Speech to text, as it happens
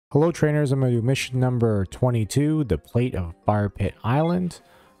Hello trainers, I'm going to do mission number 22, the Plate of Firespit Island.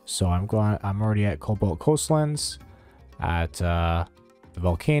 So I'm already at Cobalt Coastlands at the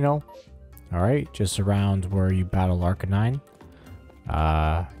volcano. Alright, just around where you battle Arcanine.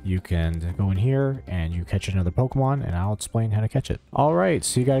 You can go in here and you catch another Pokemon and I'll explain how to catch it. Alright,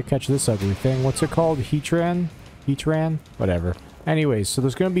 so you gotta catch this ugly thing. What's it called? Heatran? Heatran? Whatever. Anyways, so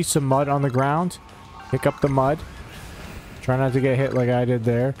there's gonna be some mud on the ground. Pick up the mud. Try not to get hit like I did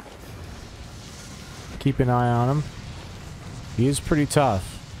there. Keep an eye on him. He is pretty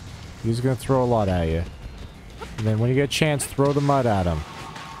tough. He's going to throw a lot at you. And then when you get a chance, throw the mud at him.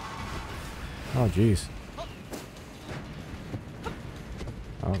 Oh, jeez.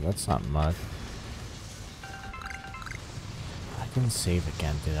 Oh, that's not mud. I didn't save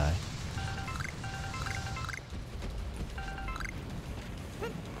again, did I?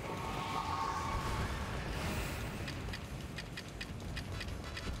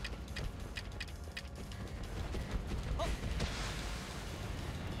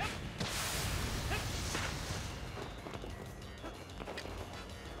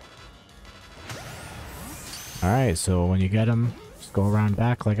 Alright, so when you get him, just go around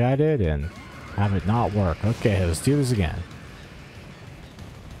back like I did and have it not work. Okay, let's do this again.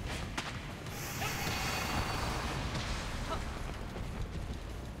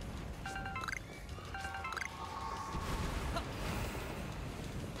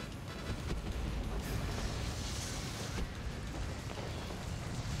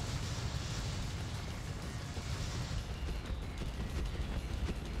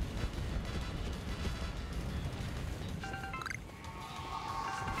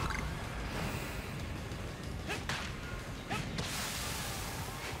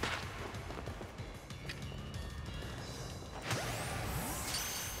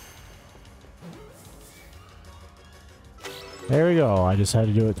 There we go. I just had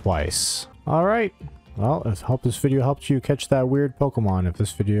to do it twice. Alright. Well, if this video helped you catch that weird Pokemon, if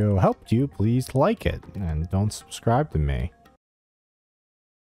this video helped you, please like it. And don't subscribe to me.